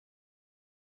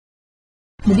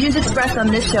The views expressed on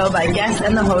this show by guests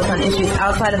and the host on issues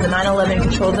outside of the 9/11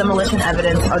 controlled demolition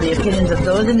evidence are the opinions of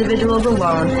those individuals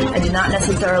alone and do not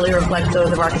necessarily reflect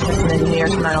those of architects and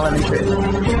engineers from 9/11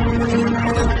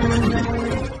 Truth.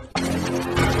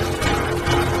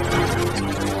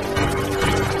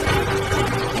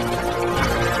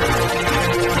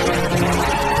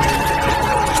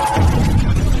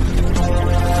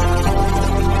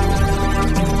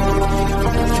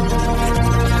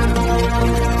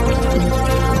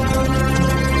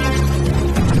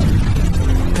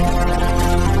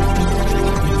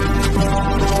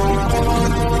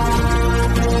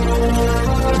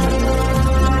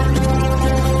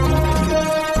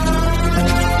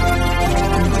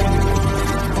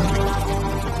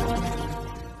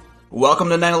 Welcome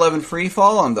to 9/11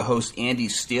 Freefall. I'm the host, Andy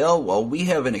Steele. Well, we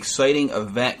have an exciting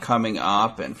event coming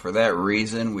up, and for that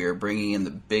reason, we are bringing in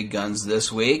the big guns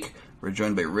this week. We're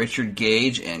joined by Richard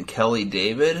Gage and Kelly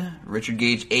David. Richard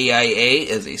Gage, AIA,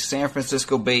 is a San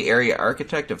Francisco Bay Area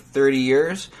architect of 30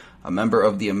 years, a member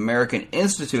of the American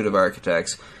Institute of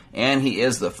Architects, and he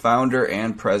is the founder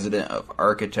and president of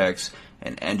Architects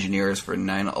and Engineers for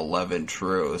 9/11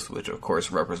 Truth, which of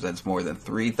course represents more than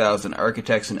 3,000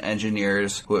 architects and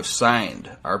engineers who have signed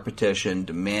our petition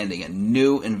demanding a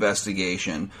new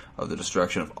investigation of the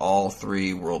destruction of all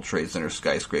three World Trade Center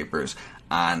skyscrapers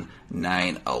on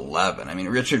 9/11. I mean,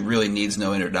 Richard really needs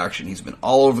no introduction. He's been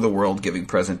all over the world giving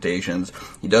presentations.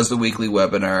 He does the weekly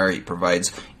webinar. He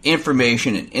provides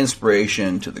information and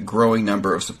inspiration to the growing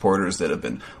number of supporters that have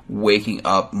been waking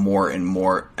up more and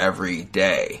more every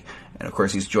day. And, of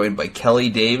course, he's joined by Kelly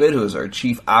David, who is our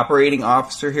Chief Operating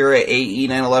Officer here at AE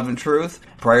 9/11 Truth.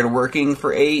 Prior to working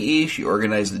for AE, she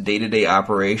organized the day-to-day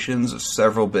operations of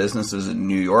several businesses in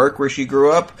New York where she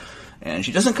grew up. And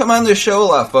she doesn't come on this show a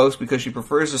lot, folks, because she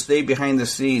prefers to stay behind the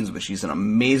scenes, but she's an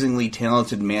amazingly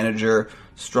talented manager,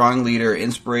 strong leader,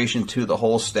 inspiration to the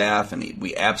whole staff, and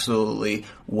we absolutely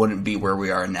wouldn't be where we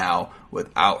are now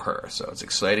without her. So it's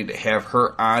exciting to have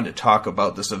her on to talk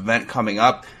about this event coming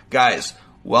up. Guys,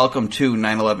 welcome to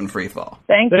 9/11 Freefall.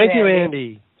 Thank you,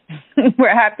 Andy. We're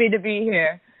happy to be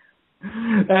here.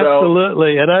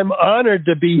 Absolutely. And I'm honored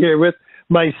to be here with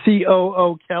my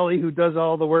COO, Kelly, who does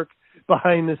all the work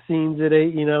behind the scenes at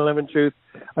AE 9/11 Truth.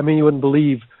 I mean, you wouldn't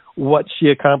believe what she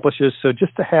accomplishes. So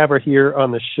just to have her here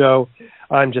on the show,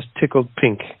 I'm just tickled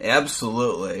pink.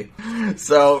 Absolutely.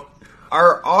 So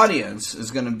our audience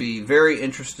is going to be very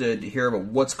interested to hear about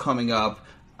what's coming up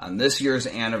on this year's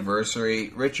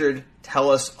anniversary. Richard,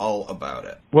 tell us all about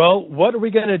it. Well, what are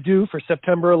we going to do for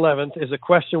September 11th is a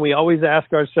question we always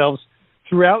ask ourselves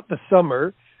throughout the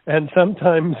summer and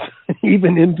sometimes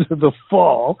even into the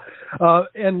fall.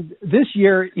 And this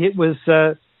year it was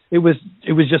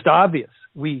just obvious.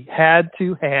 We had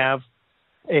to have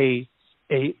a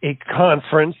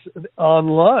conference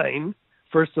online,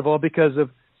 first of all, because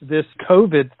of this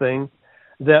COVID thing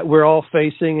that we're all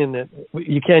facing, and that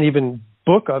you can't even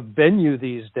book a venue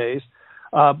these days.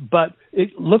 But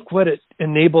look what it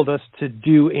enabled us to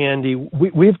do, Andy.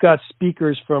 We've got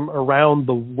speakers from around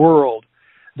the world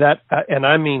that, and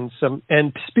I mean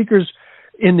and speakers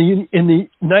in the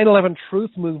 9/11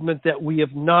 Truth movement that we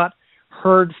have not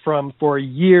heard from for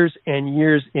years and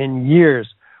years and years.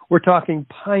 We're talking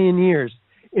pioneers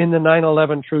in the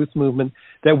 9/11 Truth movement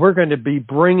that we're going to be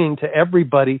bringing to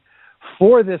everybody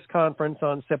for this conference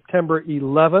on September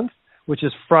 11th, which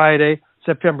is Friday,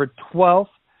 September 12th,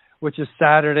 which is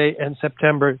Saturday, and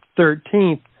September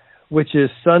 13th, which is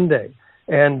Sunday.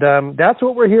 And that's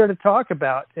what we're here to talk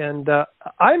about. And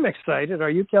I'm excited. Are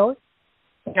you, Kelly?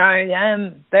 I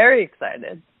am very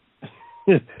excited.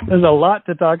 There's a lot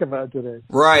to talk about today.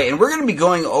 Right, and we're going to be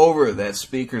going over that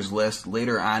speakers list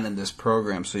later on in this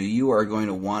program, so you are going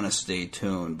to want to stay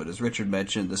tuned. But as Richard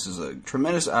mentioned, this is a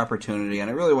tremendous opportunity, and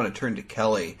I really want to turn to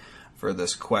Kelly for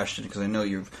this question, because I know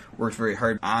you've worked very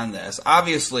hard on this.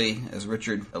 Obviously, as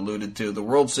Richard alluded to, the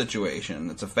world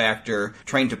situation, it's a factor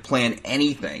trying to plan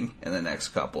anything in the next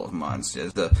couple of months,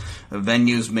 as the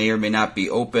venues may or may not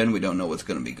be open. We don't know what's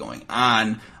going to be going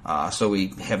on. So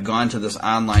we have gone to this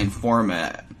online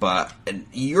format. But in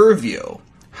your view,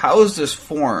 how is this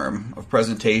form of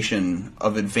presentation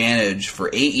of advantage for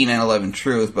AE 9/11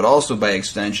 Truth, but also by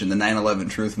extension the 9/11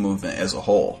 Truth movement as a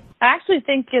whole? I actually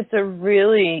think it's a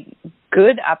really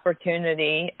good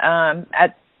opportunity.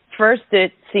 At first,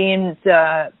 it seemed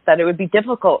that it would be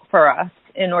difficult for us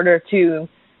in order to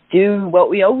do what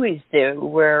we always do.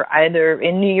 We're either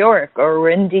in New York or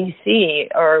we're in D.C.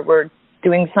 or we're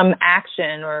doing some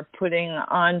action or putting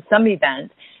on some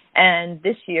event. And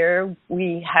this year,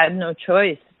 we had no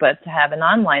choice but to have an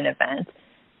online event.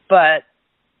 But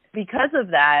because of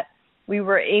that, we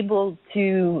were able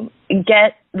to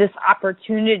get this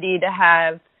opportunity to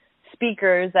have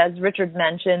speakers, as Richard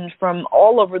mentioned, from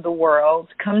all over the world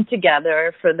come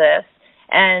together for this.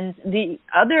 And the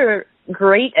other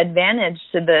great advantage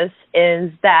to this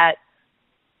is that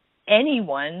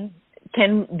anyone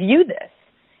can view this.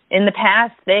 In the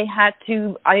past, they had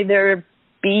to either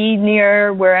be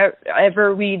near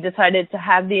wherever we decided to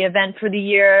have the event for the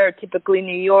year, typically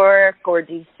New York or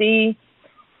D.C.,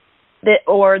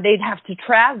 or they'd have to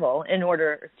travel in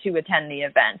order to attend the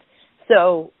event.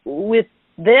 So with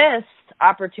this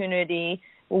opportunity,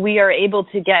 we are able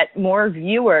to get more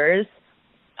viewers.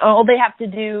 All they have to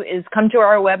do is come to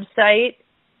our website,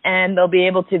 and they'll be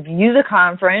able to view the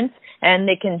conference, and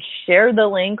they can share the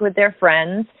link with their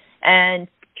friends and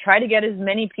try to get as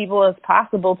many people as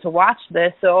possible to watch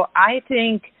this. So I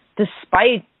think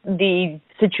despite the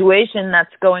situation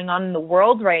that's going on in the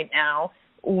world right now,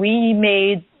 we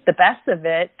made the best of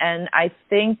it, and I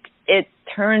think it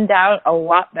turned out a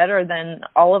lot better than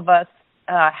all of us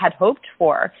had hoped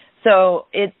for. So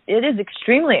it is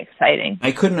extremely exciting.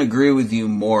 I couldn't agree with you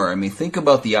more. I mean, think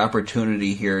about the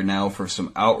opportunity here now for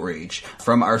some outreach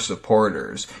from our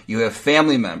supporters. You have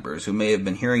family members who may have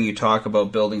been hearing you talk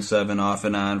about Building 7 off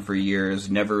and on for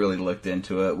years, never really looked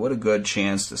into it. What a good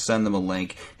chance to send them a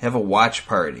link, have a watch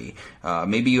party.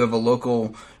 Maybe you have a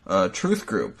local truth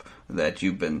group that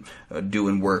you've been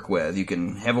doing work with. You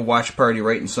can have a watch party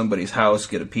right in somebody's house,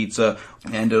 get a pizza,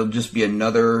 and it'll just be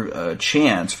another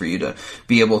chance for you to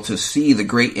be able to see the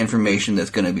great information that's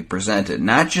going to be presented,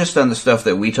 not just on the stuff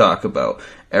that we talk about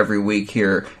every week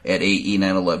here at AE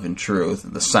 9/11 Truth,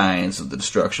 the signs of the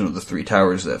destruction of the three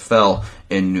towers that fell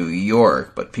in New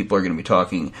York, but people are going to be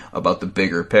talking about the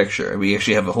bigger picture. We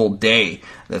actually have a whole day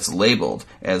that's labeled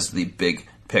as the big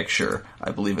picture.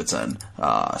 I believe it's on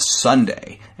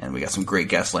Sunday, and we got some great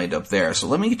guests lined up there. So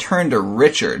let me turn to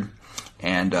Richard,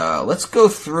 and let's go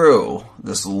through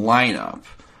this lineup.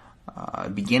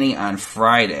 Beginning on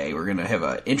Friday, we're going to have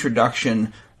an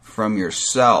introduction from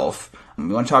yourself. You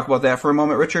want to talk about that for a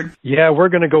moment, Richard? Yeah, we're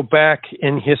going to go back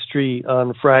in history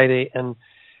on Friday and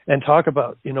talk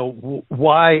about,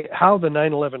 how the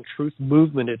 9/11 Truth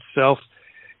movement itself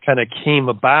kind of came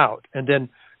about. And then,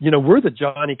 we're the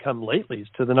Johnny-come-latelys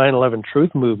to the 9/11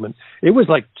 Truth movement. It was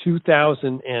like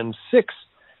 2006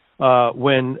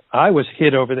 when I was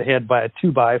hit over the head by a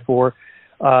 2x4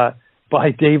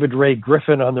 by David Ray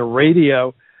Griffin on the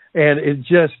radio, and it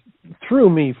just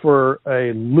threw me for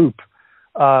a loop.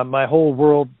 My whole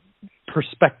world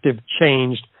perspective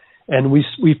changed, and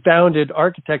we founded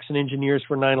Architects and Engineers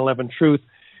for 9/11 Truth.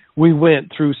 We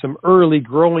went through some early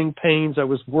growing pains. I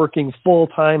was working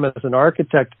full-time as an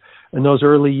architect in those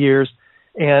early years,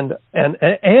 and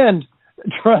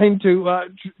trying to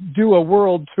do a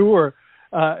world tour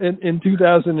in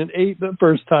 2008 the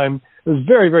first time. It was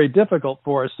very, very difficult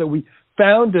for us. So we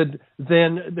founded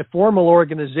then the formal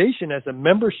organization as a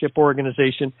membership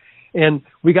organization, and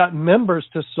we got members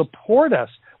to support us,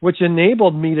 which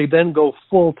enabled me to then go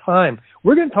full-time.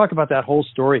 We're going to talk about that whole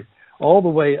story all the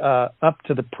way up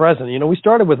to the present. We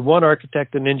started with one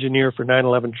architect and engineer for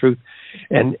 9/11 Truth,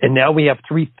 and now we have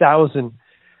 3,000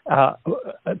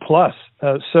 plus.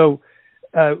 So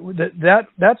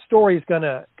that story is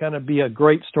gonna be a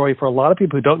great story for a lot of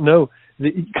people who don't know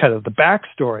the kind of the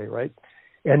backstory, right?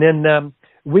 And then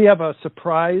we have a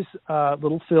surprise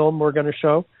little film we're going to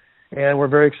show, and we're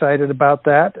very excited about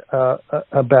that,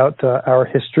 about our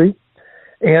history,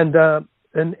 and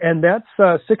that's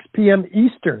 6 p.m.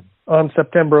 Eastern on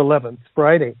September 11th,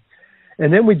 Friday.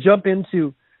 And then we jump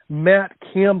into Matt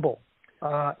Campbell,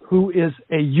 who is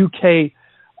a UK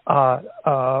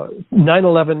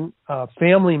 9/11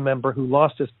 family member who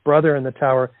lost his brother in the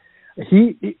tower.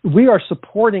 We are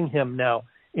supporting him now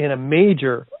in a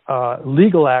major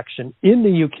legal action in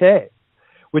the UK,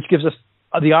 which gives us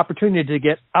the opportunity to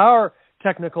get our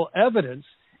technical evidence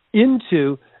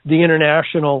into the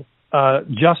international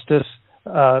justice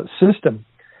system.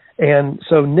 And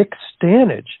so Nick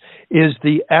Stanage is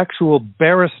the actual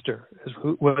barrister, is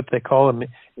what they call him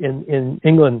in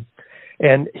England,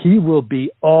 and he will be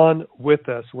on with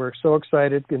us. We're so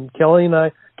excited. And Kelly,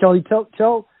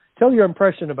 tell your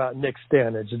impression about Nick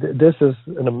Stanage. This is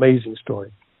an amazing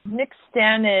story. Nick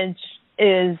Stanage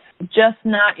is just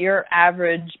not your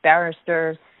average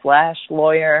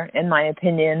barrister/lawyer, in my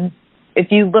opinion.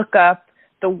 If you look up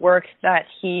the work that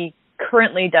he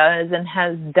currently does and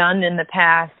has done in the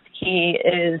past, he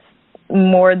is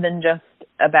more than just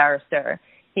a barrister.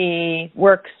 He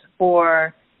works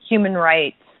for human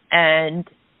rights, and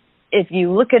if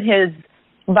you look at his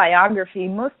biography,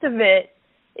 most of it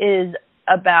is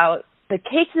about the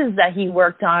cases that he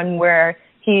worked on where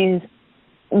he's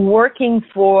working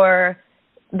for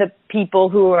the people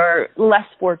who are less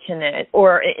fortunate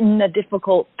or in a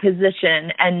difficult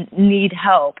position and need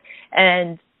help.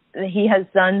 And he has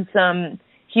done some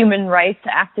human rights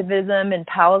activism in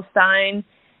Palestine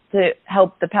to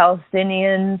help the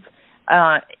Palestinians.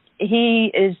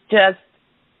 He is just,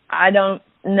 I don't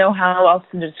know how else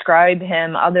to describe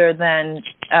him other than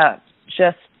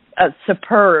just a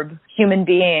superb human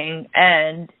being.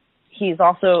 And he's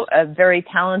also a very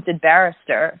talented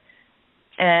barrister.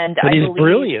 And he's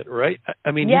brilliant, right?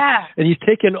 I mean, yeah. He's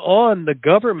taken on the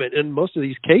government in most of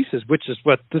these cases, which is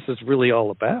what this is really all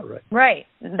about, right? Right.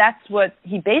 That's what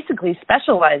he basically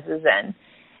specializes in.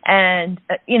 And,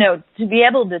 to be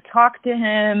able to talk to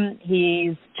him,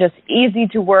 he's just easy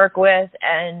to work with,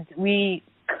 and we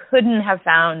couldn't have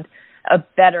found a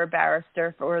better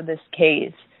barrister for this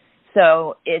case.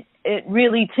 So it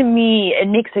really, to me, it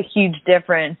makes a huge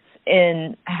difference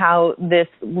in how this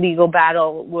legal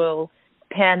battle will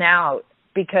pan out,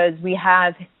 because we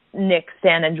have Nick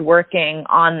Stanage working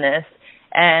on this,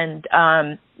 and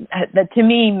that to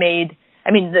me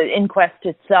the inquest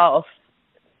itself,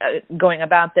 going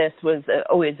about this was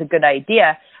always a good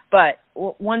idea, but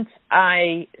once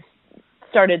I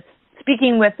started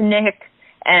speaking with Nick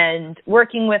and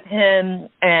working with him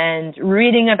and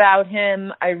reading about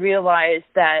him, I realized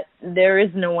that there is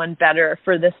no one better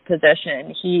for this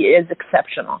position. He is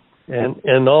exceptional.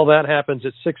 And all that happens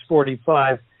at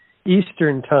 6:45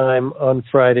 Eastern Time on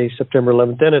Friday, September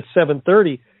 11th. Then at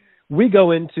 7:30, we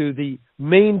go into the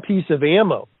main piece of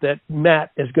ammo that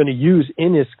Matt is going to use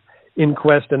in his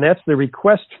inquest, and that's the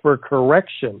request for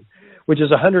correction, which is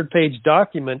a 100-page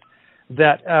document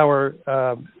that our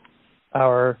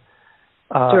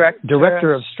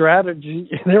Director of Strategy.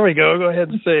 There we go. Go ahead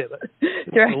and say it.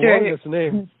 It's the longest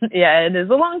name. Yeah, it is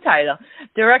a long title.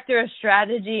 Director of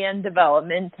Strategy and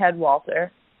Development, Ted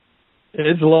Walter.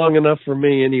 It's long enough for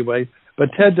me anyway.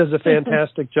 But Ted does a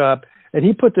fantastic job. And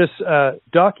he put this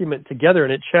document together,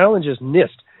 and it challenges NIST.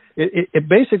 It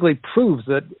basically proves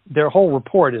that their whole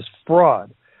report is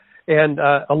fraud. And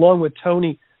along with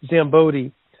Tony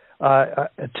Zambodi,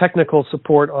 technical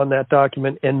support on that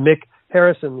document, and Mick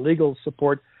Harrison, legal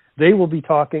support, they will be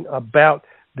talking about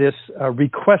this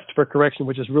request for correction,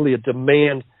 which is really a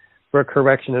demand for a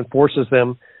correction, and forces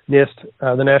them, NIST,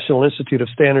 the National Institute of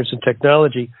Standards and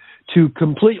Technology, to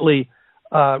completely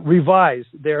revise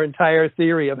their entire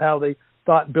theory of how they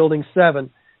thought Building 7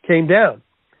 came down.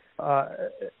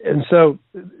 And so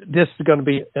this is going to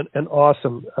be an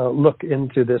awesome look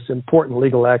into this important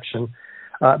legal action.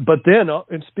 But then,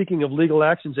 and speaking of legal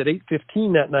actions, at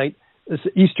 8:15 that night,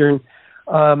 Eastern,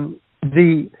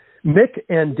 the Mick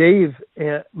and Dave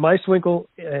Meiswinkle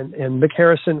and Mick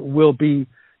Harrison will be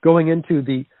going into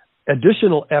the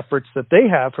additional efforts that they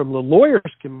have from the Lawyers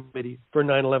Committee for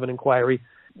 9/11 inquiry.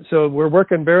 So we're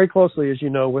working very closely, as you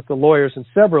know, with the lawyers in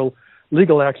several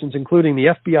legal actions, including the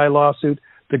FBI lawsuit,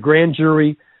 the grand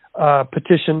jury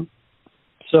petition.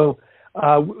 So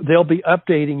they'll be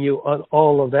updating you on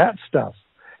all of that stuff.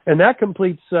 And that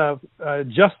completes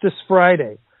Justice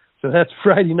Friday. So that's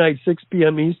Friday night, 6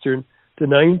 p.m. Eastern to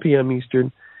 9 p.m.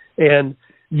 Eastern. And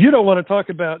you don't want to talk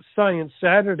about Science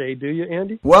Saturday, do you,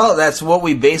 Andy? Well, that's what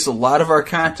we base a lot of our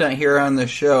content here on the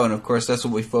show. And, of course, that's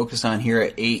what we focus on here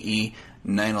at AE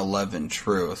 9/11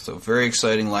 Truth. So very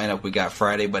exciting lineup we got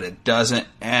Friday, but it doesn't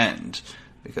end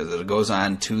because it goes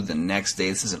on to the next day.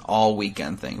 This is an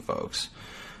all-weekend thing, folks.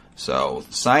 So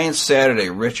Science Saturday,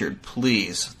 Richard,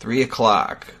 please, 3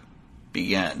 o'clock,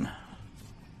 begin.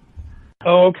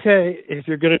 Okay, if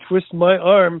you're going to twist my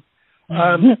arm,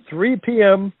 3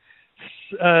 p.m.,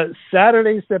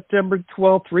 Saturday, September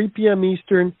 12th, 3 p.m.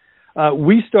 Eastern,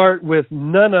 we start with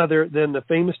none other than the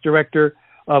famous director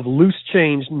of Loose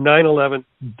Change 9/11,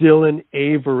 Dylan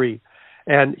Avery.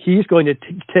 And he's going to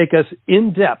take us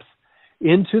in depth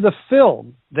into the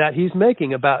film that he's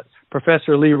making about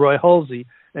Professor Leroy Halsey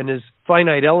and his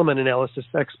finite element analysis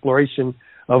exploration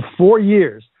of 4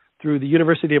 years through the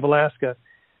University of Alaska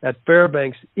at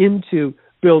Fairbanks into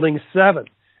Building 7.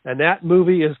 And that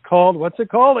movie is called, what's it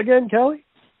called again, Kelly?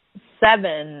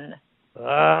 7.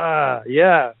 Ah,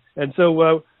 yeah. And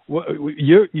so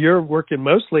you're working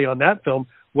mostly on that film.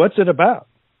 What's it about?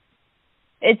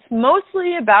 It's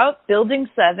mostly about Building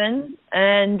 7,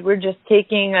 and we're just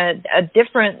taking a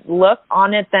different look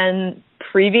on it than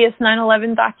previous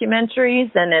 9/11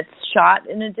 documentaries, and it's shot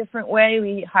in a different way.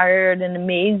 We hired an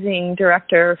amazing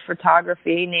director of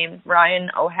photography named Ryan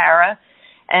O'Hara,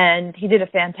 and he did a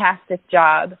fantastic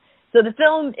job. So the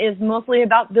film is mostly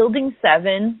about Building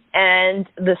 7 and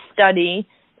the study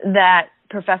that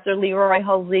Professor Leroy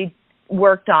Halsey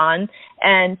worked on,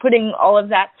 and putting all of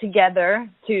that together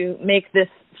to make this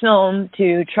film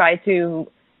to try to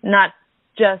not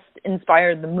just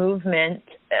inspire the movement,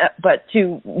 but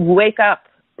to wake up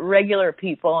regular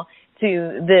people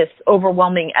to this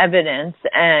overwhelming evidence.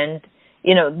 And,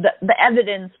 you know, the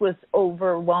evidence was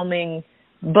overwhelming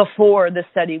before the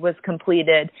study was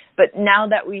completed. But now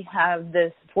that we have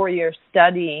this 4-year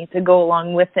study to go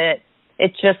along with it,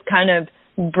 it just kind of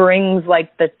brings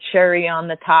like the cherry on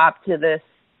the top to this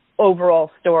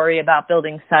overall story about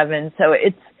Building 7. So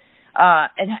it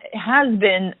has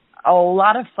been a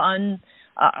lot of fun,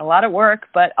 a lot of work,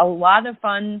 but a lot of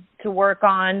fun to work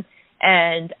on.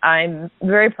 And I'm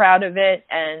very proud of it.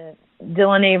 And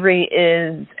Dylan Avery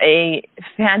is a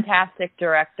fantastic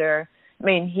director. I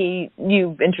mean,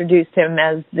 you've introduced him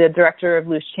as the director of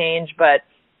Loose Change, but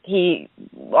he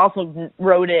also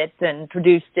wrote it and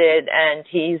produced it, and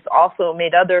he's also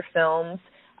made other films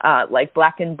like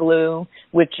Black and Blue,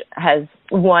 which has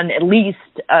won at least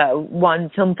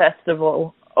one film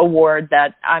festival award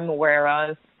that I'm aware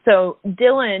of. So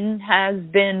Dylan has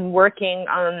been working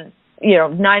on,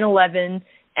 9/11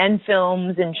 and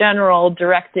films in general,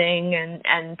 directing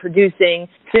and producing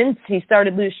since he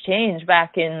started Loose Change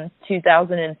back in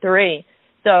 2003.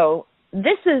 So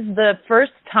this is the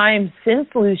first time since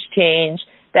Loose Change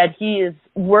that he is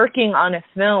working on a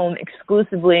film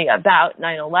exclusively about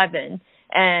 9/11.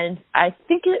 And I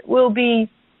think it will be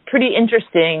pretty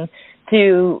interesting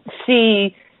to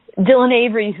see Dylan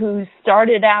Avery, who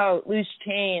started out Loose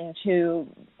Change, who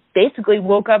basically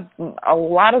woke up a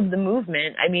lot of the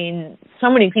movement. I mean, so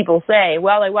many people say,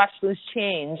 well, I watched Loose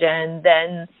Change and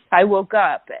then I woke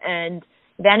up. And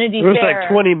Vanity Fair... There was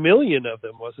like 20 million of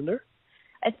them, wasn't there?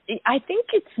 I think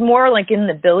it's more like in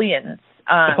the billions.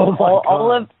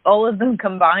 All of them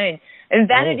combined. And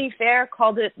Vanity Fair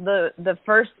called it the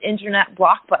first internet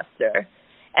blockbuster.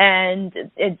 And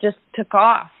it just took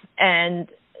off. And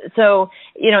so,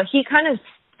 he kind of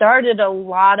started a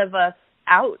lot of us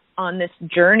out on this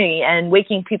journey and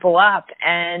waking people up.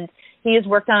 And he has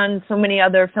worked on so many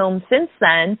other films since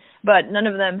then, but none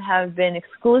of them have been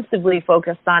exclusively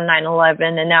focused on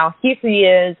 9/11. And now here he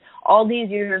is all these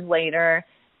years later.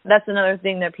 That's another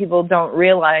thing that people don't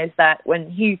realize, that when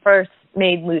he first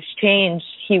made Loose Change,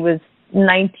 he was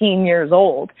 19 years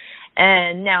old.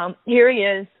 And now here he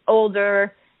is,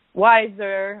 older,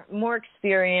 wiser, more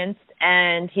experienced,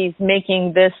 and he's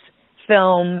making this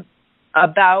film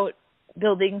about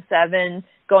Building 7,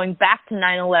 going back to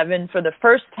 9/11 for the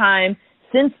first time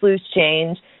since Loose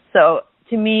Change. So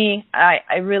to me,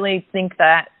 I really think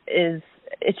that it's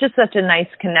just such a nice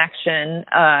connection,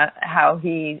 how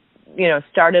he,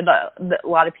 started a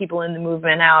lot of people in the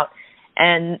movement out.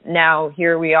 And now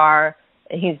here we are,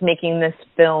 he's making this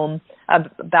film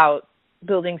about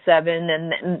Building 7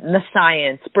 and the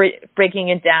science, breaking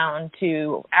it down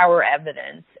to our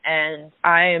evidence. And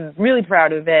I am really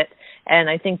proud of it, and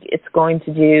I think it's going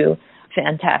to do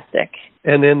fantastic.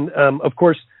 And then, of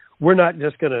course, we're not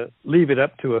just going to leave it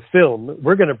up to a film.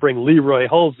 We're going to bring Leroy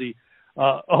Halsey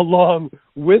along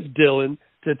with Dylan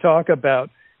to talk about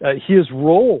his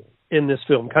role in this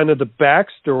film, kind of the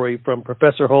backstory from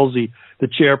Professor Halsey, the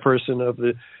chairperson of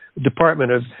the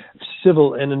Department of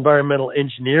Civil and Environmental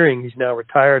Engineering. He's now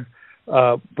retired,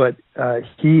 but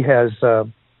he has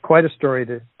quite a story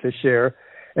to share.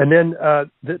 And then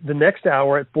the next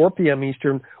hour at 4 p.m.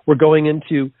 Eastern, we're going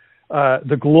into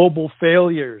the global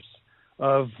failures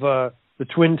of the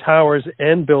Twin Towers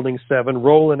and Building 7.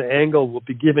 Roland Angle will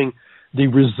be giving the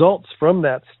results from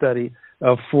that study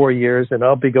of 4 years, and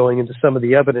I'll be going into some of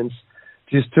the evidence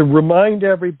just to remind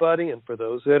everybody, and for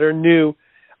those that are new,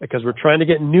 because we're trying to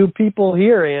get new people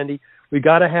here, Andy, we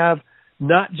got to have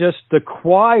not just the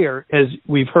choir, as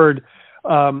we've heard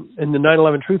in the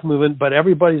 9/11 Truth Movement, but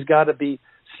everybody's got to be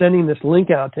sending this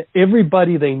link out to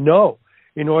everybody they know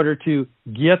in order to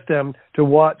get them to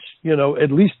watch,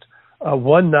 at least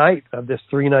one night of this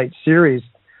 3-night series.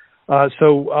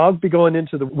 So I'll be going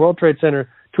into the World Trade Center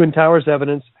Twin Towers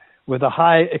evidence with the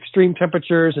high extreme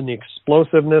temperatures and the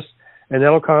explosiveness, and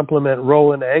that'll complement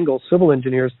Roland Angle, civil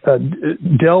engineers,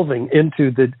 delving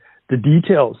into the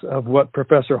details of what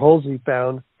Professor Halsey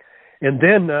found. And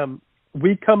then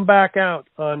we come back out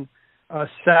on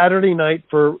Saturday night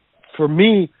for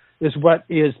me is what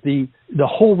is the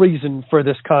whole reason for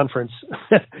this conference.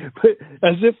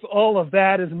 As if all of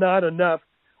that is not enough,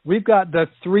 we've got the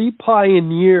 3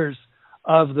 pioneers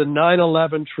of the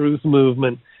 9/11 Truth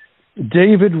Movement,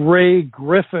 David Ray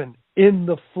Griffin in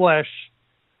the flesh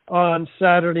on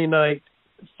Saturday night,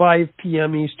 5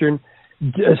 p.m. Eastern.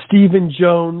 Stephen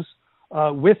Jones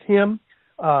with him,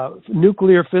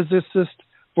 nuclear physicist,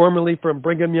 formerly from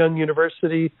Brigham Young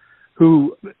University,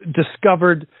 who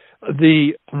discovered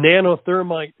the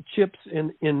nanothermite chips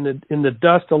in the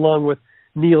dust, along with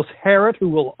Niels Harrit, who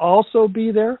will also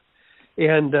be there.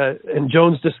 And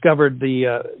Jones discovered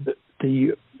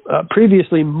the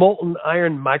previously molten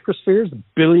iron microspheres,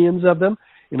 billions of them,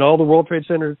 in all the World Trade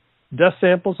Center dust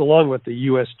samples, along with the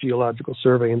U.S. Geological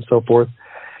Survey and so forth.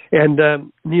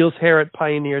 And Niels Harrit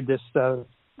pioneered this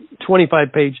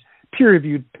 25-page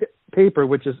peer-reviewed paper,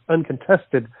 which is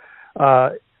uncontested.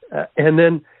 And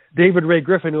then David Ray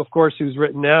Griffin, of course, who's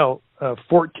written now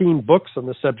 14 books on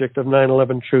the subject of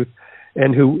 9/11 truth,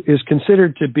 and who is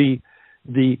considered to be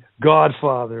the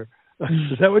godfather.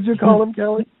 Is that what you call him,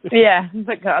 Kelly? Yeah,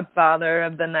 the godfather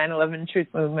of the 9/11 truth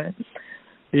movement.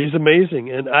 He's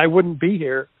amazing, and I wouldn't be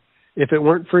here if it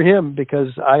weren't for him,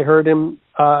 because I heard him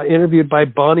interviewed by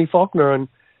Bonnie Faulkner on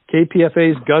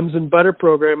KPFA's Guns and Butter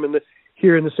program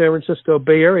here in the San Francisco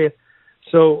Bay Area.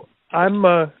 So I'm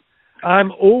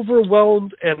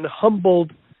overwhelmed and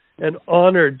humbled and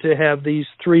honored to have these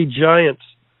three giants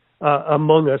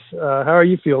among us. How are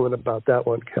you feeling about that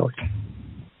one, Kelly?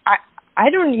 I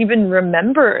don't even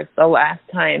remember the last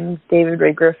time David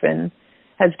Ray Griffin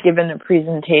has given a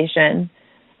presentation.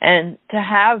 And to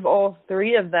have all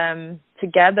three of them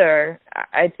together,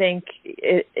 I think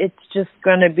it's just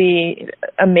going to be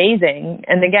amazing.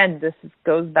 And again, this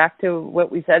goes back to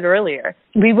what we said earlier.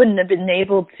 We wouldn't have been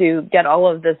able to get all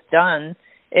of this done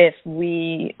if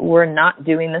we were not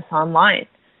doing this online.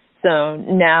 So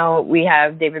now we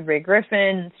have David Ray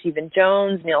Griffin, Stephen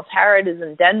Jones, Niels Harrit is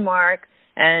in Denmark,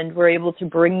 and we're able to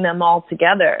bring them all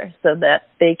together so that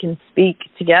they can speak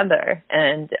together.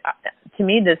 And to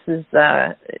me, this is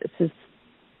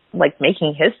like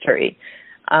making history.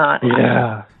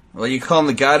 Yeah. Well, you call him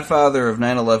the godfather of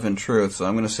 9/11 truth, so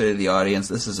I'm going to say to the audience,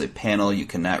 this is a panel you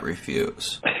cannot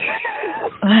refuse.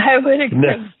 I would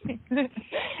agree. No.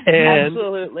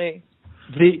 Absolutely.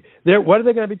 What are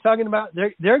they going to be talking about?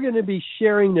 They're going to be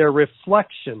sharing their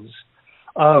reflections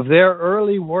of their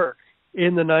early work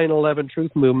in the 9/11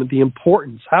 truth movement, the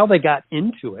importance, how they got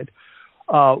into it,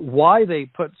 why they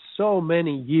put so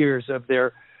many years of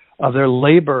their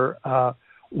labor,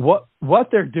 what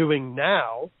they're doing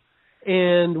now,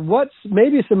 and what's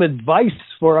maybe some advice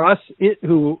for us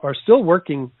who are still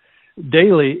working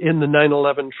daily in the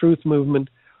 9/11 truth movement.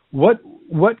 What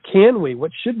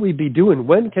should we be doing?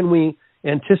 When can we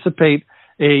anticipate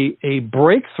a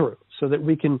breakthrough so that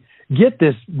we can get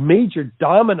this major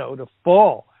domino to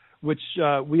fall, which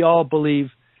we all believe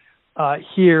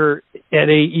here at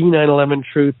AE 9/11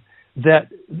 Truth, that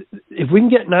if we can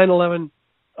get 9/11,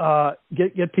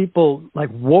 get people like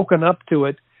woken up to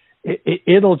it,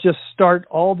 it'll just start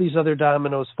all these other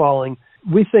dominoes falling.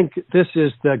 We think this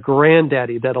is the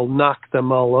granddaddy that'll knock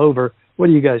them all over. What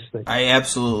do you guys think? I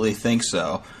absolutely think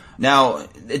so. Now,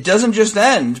 it doesn't just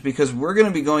end, because we're going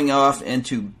to be going off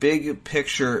into Big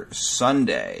Picture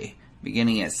Sunday,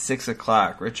 beginning at 6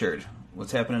 o'clock. Richard,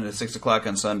 what's happening at 6 o'clock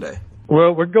on Sunday?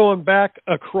 Well, we're going back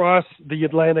across the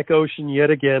Atlantic Ocean yet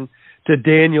again to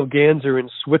Daniele Ganser in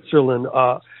Switzerland.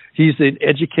 He's an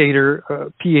educator,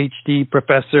 PhD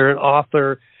professor, and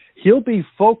author. He'll be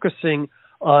focusing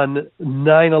on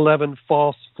 9/11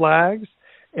 false flags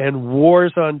and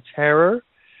wars on terror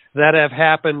that have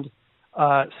happened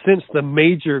since the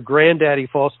major granddaddy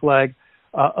false flag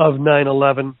of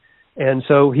 9/11. And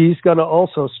so he's going to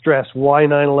also stress why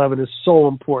 9/11 is so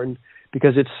important,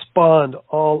 because it spawned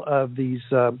all of these,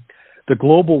 the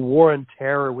global war on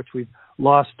terror, which we've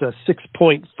lost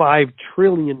 $6.5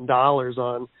 trillion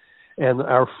on, and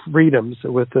our freedoms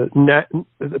with the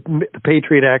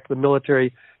Patriot Act, the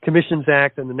Military Commissions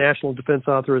Act, and the National Defense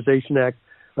Authorization Act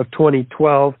of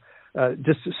 2012,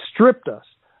 just stripped us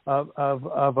of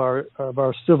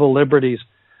our civil liberties,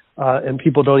 and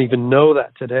people don't even know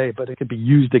that today, but it could be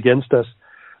used against us.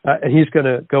 And he's going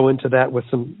to go into that with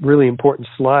some really important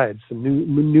slides, some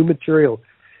new material.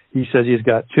 He says he's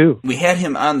got too. We had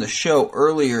him on the show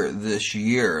earlier this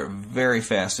year. A very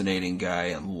fascinating guy,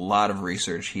 a lot of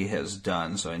research he has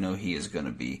done. So I know he is going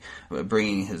to be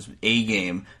bringing his A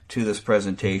game to this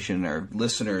presentation. Our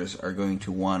listeners are going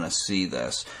to want to see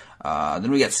this.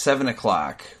 Then we got 7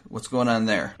 o'clock. What's going on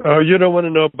there? Oh, you don't want to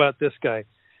know about this guy.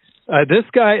 This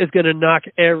guy is going to knock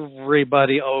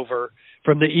everybody over.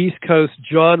 From the East Coast,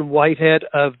 John Whitehead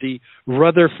of the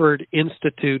Rutherford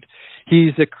Institute.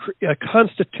 He's a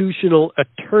constitutional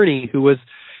attorney who has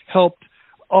helped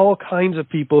all kinds of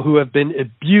people who have been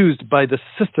abused by the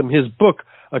system. His book,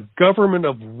 A Government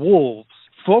of Wolves,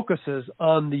 focuses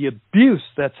on the abuse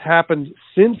that's happened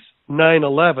since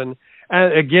 9/11,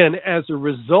 and again, as a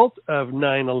result of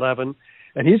 9/11.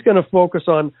 And he's going to focus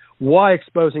on why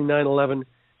exposing 9/11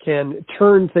 can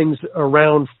turn things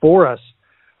around for us.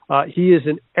 He is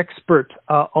an expert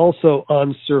also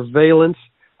on surveillance,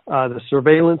 the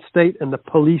surveillance state and the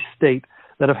police state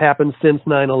that have happened since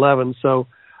 9/11. So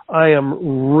I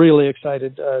am really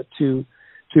excited to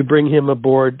bring him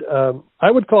aboard.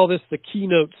 I would call this the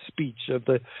keynote speech of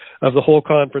the whole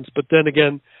conference. But then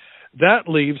again, that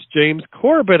leaves James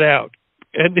Corbett out,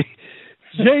 and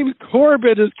James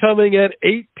Corbett is coming at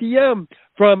 8 p.m.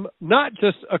 from not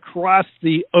just across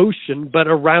the ocean, but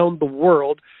around the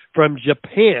world, from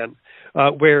Japan,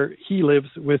 where he lives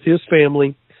with his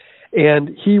family.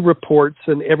 And he reports,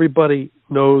 and everybody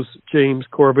knows James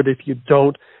Corbett. If you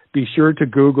don't, be sure to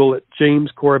Google it,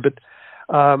 James Corbett.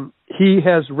 He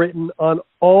has written on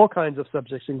all kinds of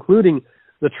subjects, including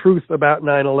the truth about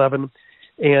 9/11.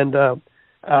 And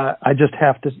I just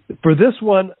have to, for this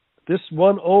one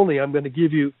only, I'm going to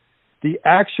give you the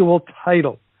actual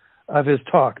title of his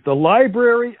talk. The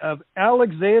Library of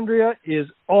Alexandria is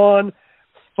on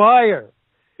fire.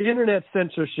 Internet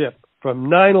censorship from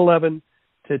 9/11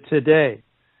 to today.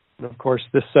 And of course,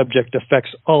 this subject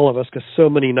affects all of us because so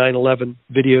many 9/11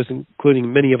 videos,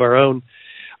 including many of our own,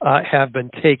 have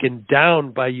been taken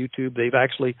down by YouTube. They've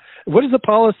actually, what is the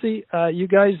policy, you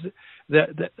guys,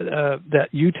 that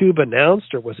YouTube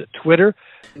announced, or was it Twitter?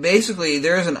 Basically,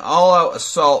 there is an all-out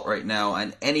assault right now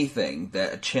on anything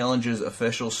that challenges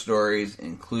official stories,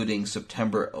 including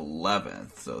September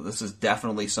 11th. So this is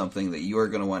definitely something that you are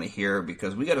going to want to hear,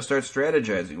 because we got to start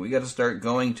strategizing. We got to start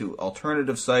going to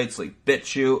alternative sites like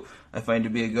BitChute. I find to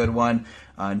be a good one.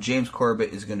 James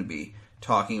Corbett is going to be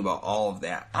talking about all of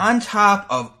that, on top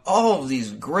of all of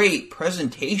these great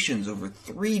presentations over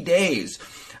 3 days.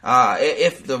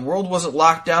 If the world wasn't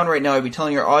locked down right now, I'd be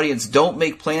telling our audience, don't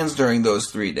make plans during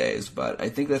those 3 days. But I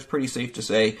think that's pretty safe to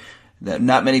say that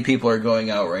not many people are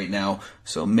going out right now.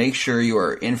 So make sure you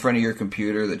are in front of your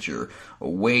computer, that you're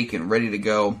awake and ready to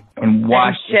go, and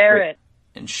watch and share it.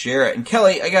 And share it. And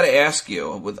Kelly, I got to ask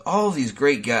you, with all these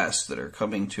great guests that are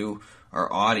coming to our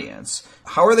audience,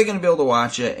 how are they going to be able to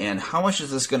watch it, and how much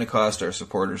is this going to cost our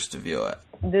supporters to view it?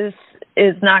 This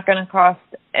is not going to cost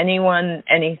anyone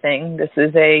anything. This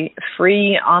is a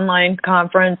free online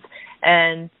conference,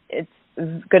 and it's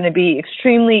going to be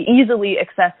extremely easily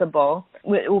accessible.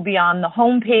 It will be on the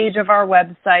homepage of our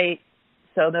website.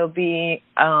 So there'll be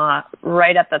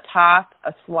right at the top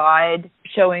a slide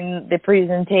showing the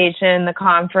presentation, the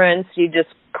conference. You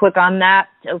just click on that.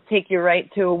 It'll take you right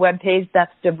to a web page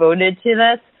that's devoted to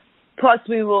this. Plus,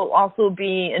 we will also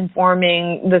be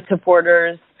informing the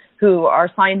supporters who are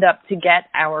signed up to get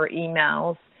our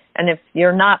emails. And if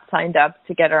you're not signed up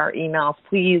to get our emails,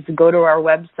 please go to our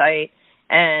website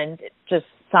and just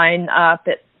sign up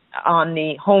on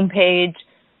the homepage.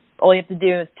 All you have to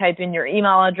do is type in your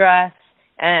email address,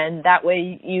 and that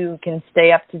way you can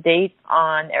stay up to date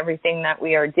on everything that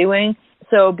we are doing.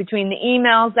 So between the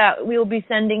emails that we'll be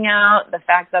sending out, the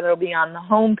fact that it'll be on the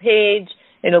homepage,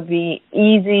 it'll be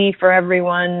easy for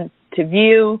everyone to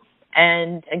view.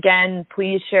 And again,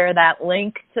 please share that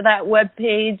link to that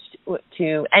webpage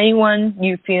to anyone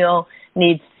you feel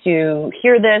needs to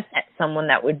hear this, someone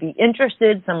that would be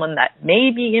interested, someone that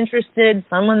may be interested,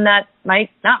 someone that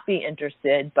might not be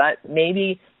interested, but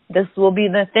maybe this will be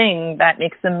the thing that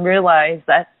makes them realize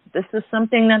that this is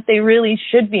something that they really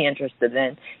should be interested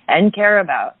in and care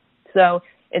about. So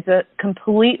it's a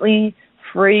completely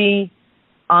free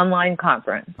online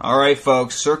conference. All right,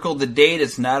 folks, circle the date.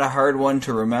 It's not a hard one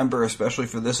to remember, especially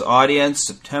for this audience.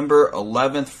 September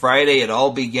 11th, Friday, it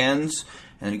all begins,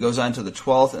 and it goes on to the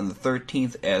 12th and the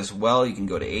 13th as well. You can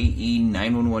go to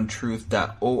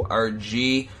ae911truth.org.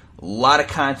 A lot of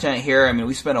content here. I mean,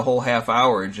 we spent a whole half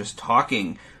hour just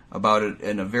talking about it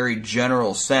in a very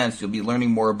general sense. You'll be learning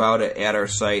more about it at our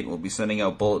site. We'll be sending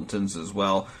out bulletins as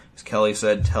well. As Kelly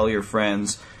said, tell your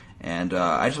friends. And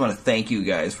I just want to thank you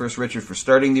guys. First, Richard, for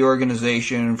starting the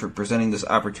organization, for presenting this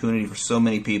opportunity for so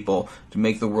many people to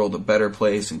make the world a better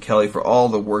place. And Kelly, for all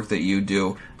the work that you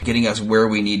do, getting us where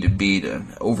we need to be to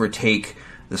overtake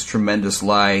this tremendous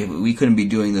lie. We couldn't be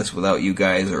doing this without you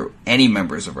guys or any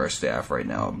members of our staff right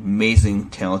now. Amazing,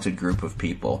 talented group of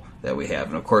people that we have.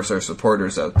 And, of course, our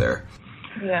supporters out there.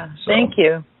 Yeah, thank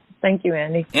you. Thank you,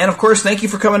 Andy. And, of course, thank you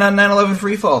for coming on 9/11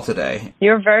 Freefall today.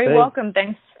 You're very welcome.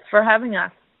 Thanks for having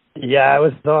us. Yeah, it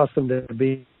was awesome to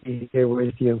be here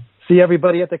with you. See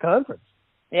everybody at the conference.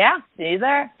 Yeah, see you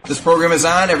there. This program is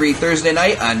on every Thursday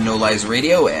night on No Lies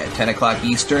Radio at 10 o'clock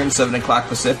Eastern, 7 o'clock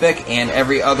Pacific, and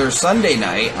every other Sunday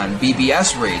night on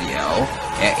BBS Radio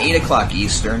at 8 o'clock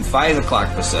Eastern, 5 o'clock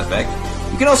Pacific.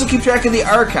 You can also keep track of the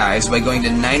archives by going to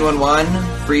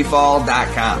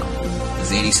 911freefall.com.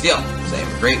 This is Andy Steele saying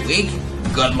have a great week.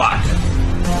 Good luck.